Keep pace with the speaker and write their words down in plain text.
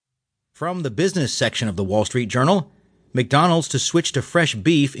From the business section of the Wall Street Journal, McDonald's to switch to fresh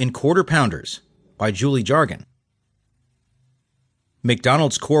beef in quarter pounders, by Julie Jargon.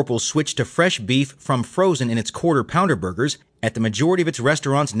 McDonald's Corp will switch to fresh beef from frozen in its quarter pounder burgers at the majority of its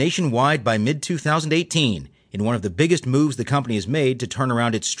restaurants nationwide by mid-2018, in one of the biggest moves the company has made to turn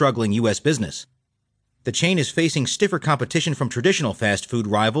around its struggling U.S. business. The chain is facing stiffer competition from traditional fast food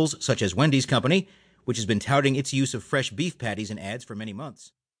rivals such as Wendy's company, which has been touting its use of fresh beef patties in ads for many months.